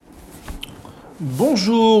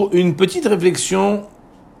Bonjour, une petite réflexion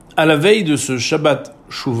à la veille de ce Chabat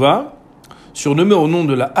Chouva, surnommé au nom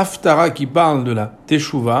de la Haftara qui parle de la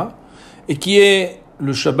Téchouva, et qui est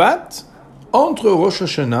le Shabbat entre Rosh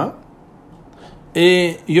Hashanah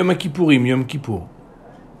et Yom Kippourim, Yom Kippour.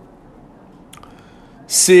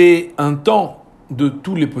 C'est un temps de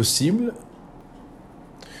tous les possibles.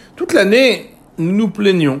 Toute l'année, nous nous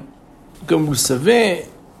plaignons. Comme vous le savez,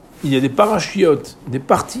 il y a des parachiotes, des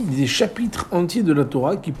parties, des chapitres entiers de la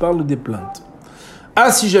Torah qui parlent des plaintes.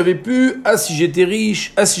 Ah, si j'avais pu, ah, si j'étais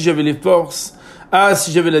riche, ah, si j'avais les forces, ah,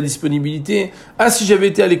 si j'avais la disponibilité, ah, si j'avais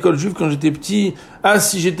été à l'école juive quand j'étais petit, ah,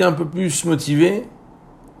 si j'étais un peu plus motivé.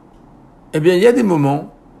 Eh bien, il y a des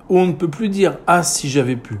moments où on ne peut plus dire « ah, si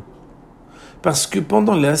j'avais pu ». Parce que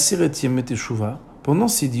pendant les Aseret Yemei Teshouva, pendant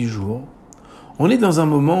ces 10 jours, on est dans un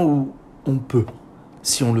moment où on peut,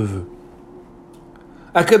 si on le veut.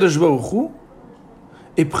 Akadosh Baruch Hu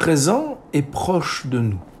est présent et proche de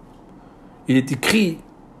nous. Il est écrit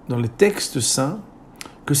dans les textes saints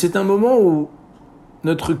que c'est un moment où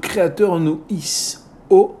notre Créateur nous hisse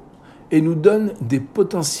haut et nous donne des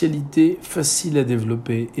potentialités faciles à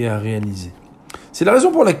développer et à réaliser. C'est la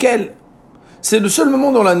raison pour laquelle c'est le seul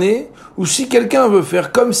moment dans l'année où si quelqu'un veut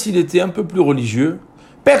faire comme s'il était un peu plus religieux,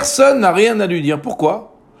 personne n'a rien à lui dire.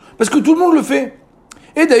 Pourquoi ? Parce que tout le monde le fait.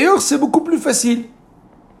 Et d'ailleurs, c'est beaucoup plus facile.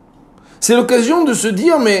 C'est l'occasion de se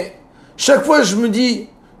dire, mais chaque fois je me dis,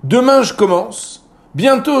 demain je commence,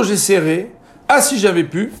 bientôt j'essaierai, ah si j'avais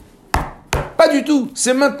pu, pas du tout,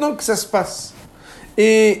 c'est maintenant que ça se passe.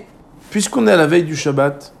 Et puisqu'on est à la veille du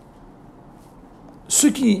Shabbat,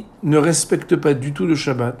 ceux qui ne respectent pas du tout le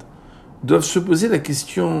Shabbat doivent se poser la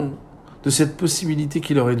question de cette possibilité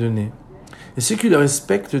qui leur est donnée. Et ceux qui le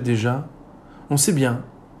respectent déjà, on sait bien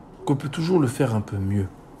qu'on peut toujours le faire un peu mieux.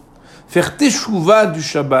 Faire Téchouva du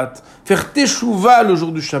Shabbat, faire Téchouva le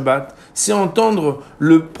jour du Shabbat, c'est entendre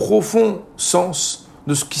le profond sens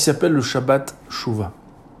de ce qui s'appelle le Chabat Chouva.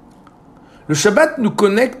 Le Shabbat nous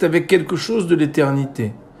connecte avec quelque chose de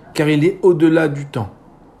l'éternité, car il est au-delà du temps.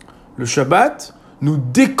 Le Shabbat nous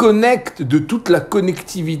déconnecte de toute la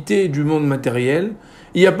connectivité du monde matériel.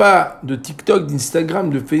 Il n'y a pas de TikTok, d'Instagram,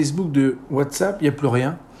 de Facebook, de WhatsApp, il n'y a plus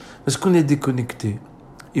rien, parce qu'on est déconnecté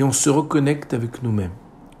et on se reconnecte avec nous-mêmes.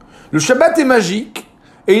 Le Shabbat est magique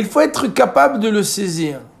et il faut être capable de le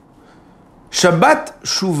saisir. Chabat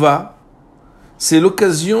Chouva, c'est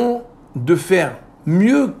l'occasion de faire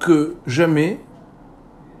mieux que jamais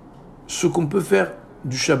ce qu'on peut faire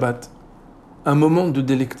du Shabbat, un moment de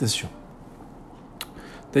délectation.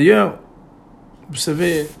 D'ailleurs, vous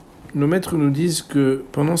savez, nos maîtres nous disent que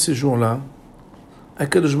pendant ces jours-là,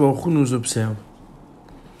 Akadosh Baruch Hu nous observe.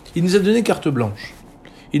 Il nous a donné carte blanche.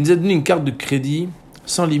 Il nous a donné une carte de crédit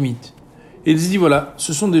sans limite. Et il se dit, voilà,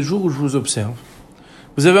 ce sont des jours où je vous observe.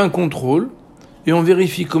 Vous avez un contrôle et on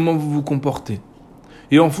vérifie comment vous vous comportez.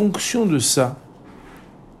 Et en fonction de ça,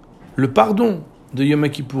 le pardon de Yom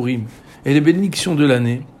Kippourim et les bénédictions de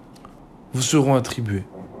l'année vous seront attribuées.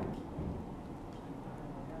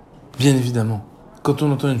 Bien évidemment, quand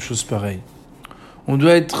on entend une chose pareille, on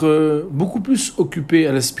doit être beaucoup plus occupé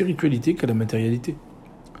à la spiritualité qu'à la matérialité.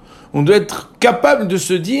 On doit être capable de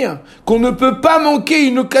se dire qu'on ne peut pas manquer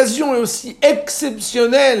une occasion aussi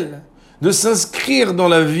exceptionnelle de s'inscrire dans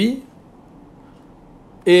la vie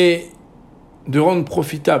et de rendre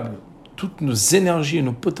profitables toutes nos énergies et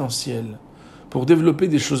nos potentiels pour développer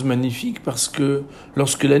des choses magnifiques, parce que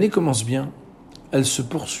lorsque l'année commence bien, elle se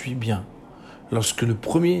poursuit bien. Lorsque le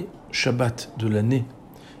premier Shabbat de l'année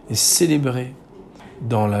est célébré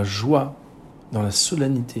dans la joie, dans la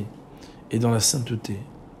solennité et dans la sainteté,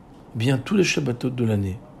 bien tous les Shabbatot de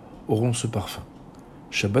l'année auront ce parfum.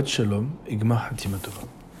 Shabbat Shalom et Gmar Hatima Tova.